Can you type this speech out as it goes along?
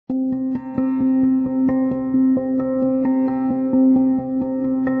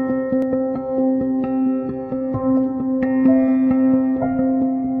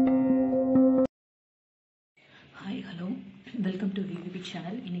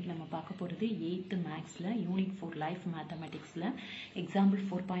இன்னைக்கு நம்ம பார்க்க போகிறது 8th மேக்ஸில் யூனிட் 4 லைஃப் மேத்தமெட்டிக்ஸில் எக்ஸாம்பிள்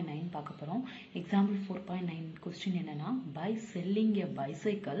 4.9 பார்க்க போகிறோம். எக்ஸாம்பிள் 4.9 கொஸ்டின் என்னன்னா, by selling a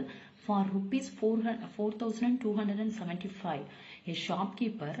bicycle for ₹4,275 a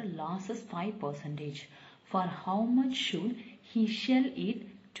shopkeeper loses 5%. For how much should he sell it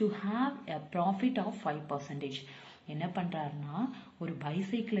to have a profit of 5%? என்ன பண்றாருன்னா, ஒரு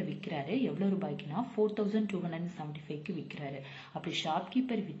பைசைக்கிளை விற்கிறாரு. எவ்வளவு ரூபாய்க்குன்னா 4,275க்கு விற்கிறாரு. அப்படி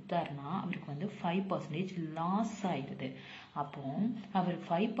ஷாப்கீப்பர் வித்தாருன்னா அவருக்கு வந்து 5% லாஸ் ஆயிடுது. அப்போ அவர்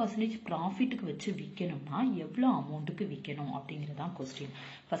 5% ப்ராஃபிட்டுக்கு வச்சு விற்கணும்னா எவ்வளோ அமௌண்ட்டுக்கு விற்கணும் அப்படிங்கிறதான் கொஸ்டின்.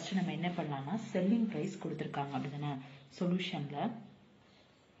 ஃபர்ஸ்ட் நம்ம என்ன பண்ணலாம்னா, செல்லிங் ப்ரைஸ் கொடுத்துருக்காங்க அப்படிதானே. சொல்யூஷன்ல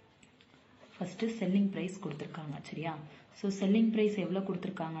ஃபர்ஸ்ட் செல்லிங் ப்ரைஸ் கொடுத்துருக்காங்க, சரியா? ஸோ செல்லிங் ப்ரைஸ் எவ்வளோ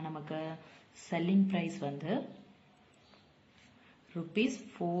கொடுத்துருக்காங்க நமக்கு? செல்லிங் ப்ரைஸ் வந்து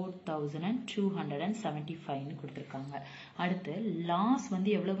 ₹4,275 கொடுத்துருக்காங்க. அடுத்து லாஸ் வந்து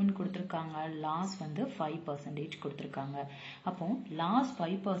எவ்வளவுன்னு கொடுத்துருக்காங்க? லாஸ் வந்து 5% கொடுத்துருக்காங்க. அப்போ லாஸ்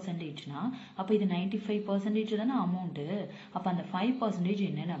 5%னா அப்போ இது 95% தானே அமௌண்ட்டு. அப்போ அந்த 5%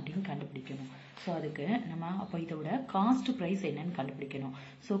 என்னன்னு அப்படின்னு கண்டுபிடிக்கணும். ஸோ அதுக்கு நம்ம அப்போ இதோட காஸ்ட் ப்ரைஸ் என்னன்னு கண்டுபிடிக்கணும்.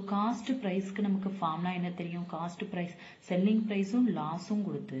 ஸோ காஸ்ட் ப்ரைஸ்க்கு நமக்கு ஃபார்முலா என்ன தெரியும்? காஸ்ட் ப்ரைஸ் செல்லிங் ப்ரைஸும் லாஸும்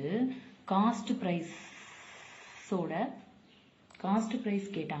கொடுத்து காஸ்ட் ப்ரைஸோட காஸ்ட் பிரைஸ்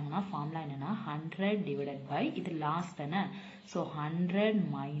கேட்டாங்கன்னா ஃபார்முலா என்னன்னா 100 டிவைடட் பை இது லாஸ் தானே. So 100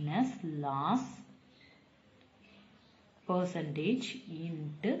 minus loss percentage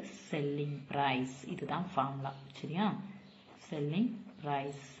into selling price. இதுதான் ஃபார்முலா, சரியா? Selling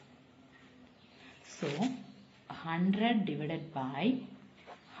price. So 100 divided by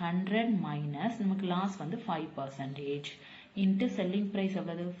 100 minus நமக்கு லாஸ் வந்து 5% இன்ட்டு செல்லிங் பிரைஸ்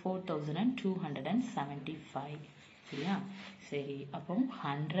எவ்வளவு? 4,275, சரியா? சரி, அப்போ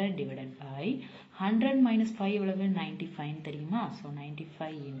 100 டிவைடட் பை 100 மைனஸ் 5 எவ்வளவு? 95 தெரியுமா? ஸோ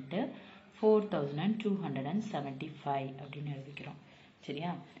 95 இன்ட்டு 4,275 அப்படின்னு எழுதிக்கிறோம்,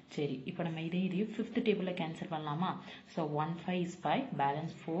 சரியா? சரி, இப்போ நம்ம இதையும் 5th டேபிளில் கேன்சல் பண்ணலாமா? So 1 5 is 5,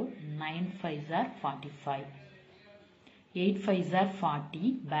 balance 4, 9 5s are 45, 8 5s are 40,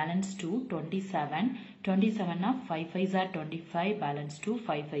 balance 2, 27, 27 5 5s are 25, balance 2,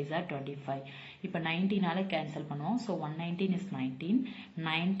 5 5s are 25. இப்போ 19ஆல கேன்சல் பண்ணுவோம். ஸோ 119 is 19,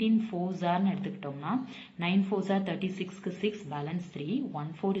 19 4s are எடுத்துக்கிட்டோம்னா 9 4s are 36க்கு 6, balance 3, 1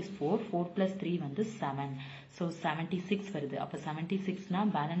 4 is 4, 4 plus 3 வந்து 7. ஸோ 76 வருது. அப்போ 76னா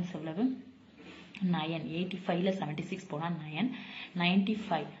பேலன்ஸ் எவ்வளவு? 9. 85ல 76 போனால் 9,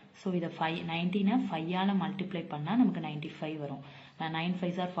 95. ஸோ இதை 19 5ஆல மல்டிப்ளை பண்ணால் நமக்கு 95 வரும். 9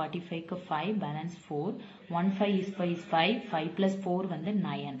 5s are 45க்கு 5, balance 4, 1 5 is 5, 5 plus 4 வந்து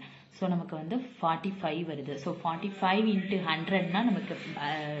 9. ஸோ நமக்கு வந்து 45 வருது. ஸோ 45 இன்ட்டு 100னா நமக்கு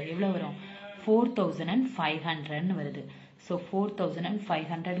எவ்வளோ வரும்? 4,500 வருது. ஸோ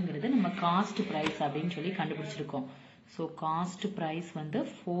 4,500ங்கிறது நம்ம காஸ்ட் ப்ரைஸ் அப்படின்னு சொல்லி கண்டுபிடிச்சிருக்கோம். ஸோ காஸ்ட் ப்ரைஸ் வந்து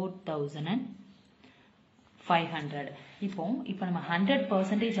 4,500. இப்போ நம்ம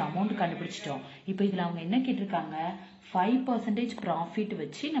 100% அமௌண்ட் கண்டுபிடிச்சிட்டோம். இப்போ இதில் அவங்க என்ன கேட்டிருக்காங்க? 5% ப்ராஃபிட்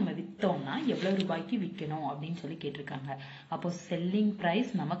வச்சு நம்ம விற்றோம்னா எவ்வளோ ரூபாய்க்கு விற்கணும் அப்படின்னு சொல்லி கேட்டிருக்காங்க. அப்போ செல்லிங் ப்ரைஸ்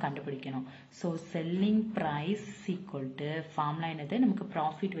நம்ம கண்டுபிடிக்கணும். So selling price equal to formula என்னது? நமக்கு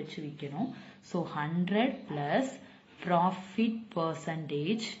ப்ராஃபிட் வச்சு விற்கணும். So 100 plus profit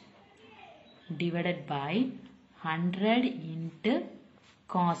percentage divided by 100 into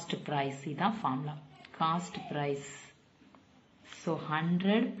cost price. இதுதான் formula, cost price. So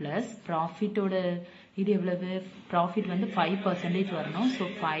 100 plus ப்ராஃபிட்டோட இது எவ்வளவு? ப்ராஃபிட் வந்து 5% வரணும். So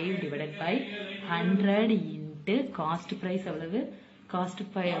 5 divided by 100 into cost price எவ்வளவு? காஸ்ட்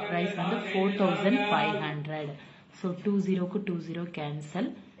ப்ரைஸ் வந்து 4,500. So 20க்கு 20 cancel.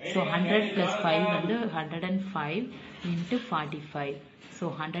 ஸோ 100 பிளஸ் 5 வந்து 105 இன்ட்டு 45. ஸோ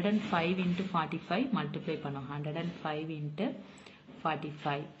 105 இன்ட்டு 45 மல்டிப்ளை பண்ணோம். 105 into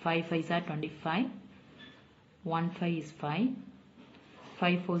 45, 5 5s are 25, 1 5 is 5,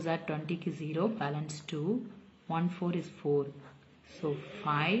 5 4s are 20க்கு 0, balance 2, 1 4 is 4. So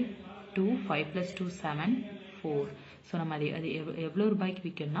 5 2 5 plus 2 7 4. So நம்ம அது எவ்வளோ ரூபாய்க்கு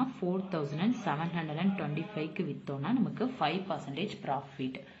விற்கணும்னா 4,725க்கு விற்றோம்னா நமக்கு 5%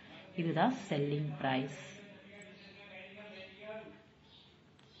 ப்ராஃபிட். இதுதான் செல்லிங் ப்ரைஸ்.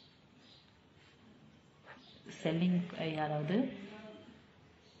 செல்லிங், அதாவது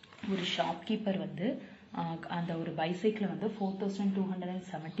ஒரு ஷாப்கீப்பர் வந்து அந்த ஒரு பைசைக்கிளை வந்து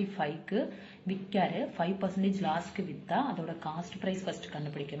 4,275க்கு விற்காரு. 5% லாஸ்க்கு விற்றா அதோட காஸ்ட் ப்ரைஸ் ஃபர்ஸ்ட்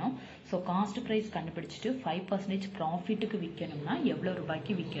கண்டுபிடிக்கணும். ஸோ காஸ்ட் ப்ரைஸ் கண்டுபிடிச்சிட்டு 5% ப்ராஃபிட்டுக்கு விற்கணும்னா எவ்வளோ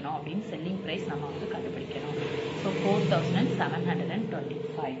ரூபாய்க்கு விற்கணும் அப்படின்னு செல்லிங் ப்ரைஸ் நம்ம வந்து கண்டுபிடிக்கணும். ஸோ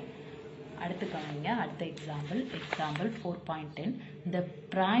 4,725. அடுத்து கவனிங்க அடுத்த example 4.10 the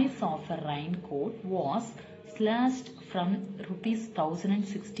price of a raincoat was slashed from rupees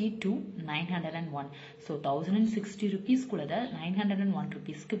 1060 to 901 so 1060 rupees குள்ளத 901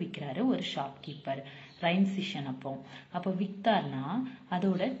 rupeesக்கு விக்கிறாரு ஒரு ஷாப்கீப்பர் ரைன் சீசன் அப்போ வித்தார்னா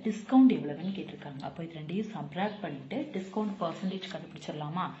அதோட டிஸ்கவுண்ட் எவ்வளவுன்னு கேட்டிருக்காங்க அப்போ இது ரெண்டையும் சப்ராக்ட் பண்ணிட்டு டிஸ்கவுண்ட் பர்சன்டேஜ்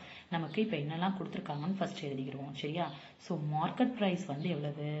கண்டுபிடிச்சிடலாமா நமக்கு இப்போ என்னெல்லாம் கொடுத்துருக்காங்கன்னு ஃபர்ஸ்ட் எழுதிக்கிறோம் சரியா ஸோ மார்க்கெட் ப்ரைஸ் வந்து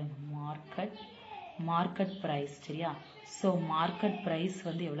எவ்வளவு மார்க்கெட் ப்ரைஸ் சரியா ஸோ மார்க்கெட் ப்ரைஸ்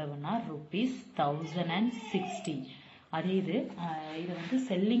வந்து எவ்வளவுன்னா rupees 1060 அதே இது வந்து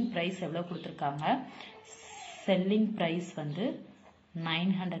செல்லிங் ப்ரைஸ் எவ்வளவு கொடுத்துருக்காங்க செல்லிங் ப்ரைஸ் வந்து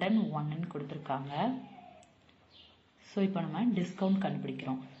 901 கொடுத்துருக்காங்க ஸோ இப்போ நம்ம டிஸ்கவுண்ட்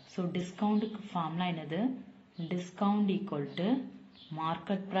கண்டுபிடிக்கிறோம் ஸோ டிஸ்கவுண்ட்டுக்கு ஃபார்முலா என்னது discount equal to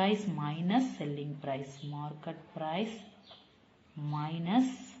market price minus selling price market price minus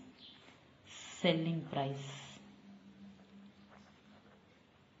selling price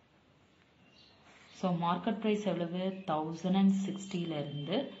so market price எவ்வளவு 1060 ல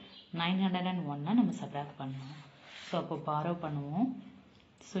இருந்து 901 நம்ம சப்ராக்ட் பண்ணணும் so அப்போ borrow பண்ணுவோம்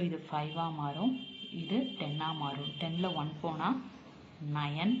so இது 5 ஆ மாறும் இது 10 ஆ மாறும் 10 ல 1 போனா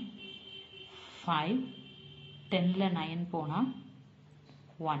 9 5 10 ல 9 போனா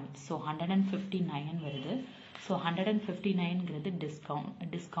 1 so 159 வருது so 159 ங்கிறது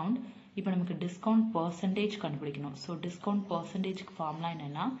டிஸ்கவுண்ட் இப்போ நமக்கு டிஸ்கவுண்ட் percentage கண்டுபிடிக்கணும் so டிஸ்கவுண்ட் percentageக்கு ஃபார்முலா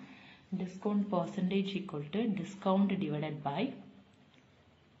என்னன்னா discount percentage equal to discount divided by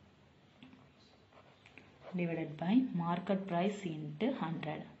market price into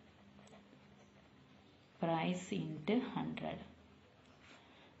 100 price into 100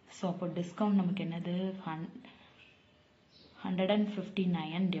 so அப்போ டிஸ்கவுண்ட் நமக்கு என்னது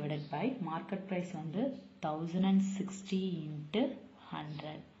 159 divided by market price வந்து 1060 into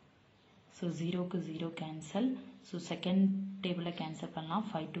 100 so 0 க்கு 0 cancel so second table cancel பண்ணலாம்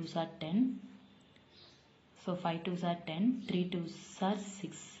 5 2s are 10 so 5 2s are 10 3 2s are 6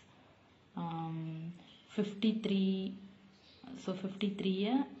 53 so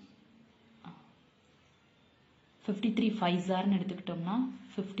 53 5s are எடுத்துக்கிட்டோம்னா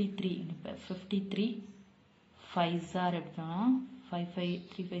 53 5s are எடுத்தோம்னா 5 3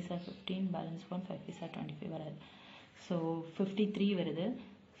 5s are 15 balance 1 5 5s are 25 வராது so 53 வருது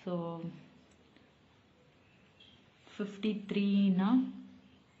so 53 னா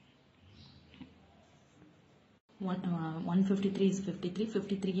 153 is 53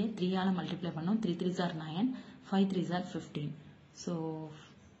 53 3 ஆல multiply பண்ணோம் 3 3s are 9 5 3s are 15 so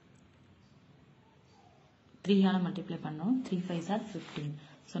 3 ஆல multiply பண்ணோம் 3 5s are 15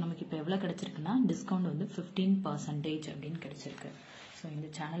 so நமக்கு இப்போ எவ்வளவு கிடைச்சிருக்குன்னா டிஸ்கவுண்ட் வந்து 15% அப்படின்னு கிடைச்சிருக்கு ஸோ இந்த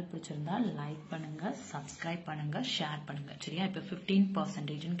சேனல் பிடிச்சிருந்தா லைக் பண்ணுங்க சப்ஸ்கிரைப் பண்ணுங்க ஷேர் பண்ணுங்க சரியா இப்போ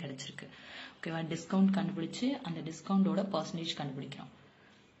 15% கிடைச்சிருக்கு ஓகேவா டிஸ்கவுண்ட் கண்டுபிடிச்சு அந்த டிஸ்கவுண்டோட பர்சன்டேஜ் கண்டுபிடிக்கிறோம்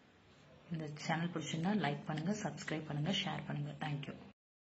இந்த சேனல் பிடிச்சிருந்தா லைக் பண்ணுங்க சப்ஸ்கிரைப் பண்ணுங்க ஷேர் பண்ணுங்க தேங்க்யூ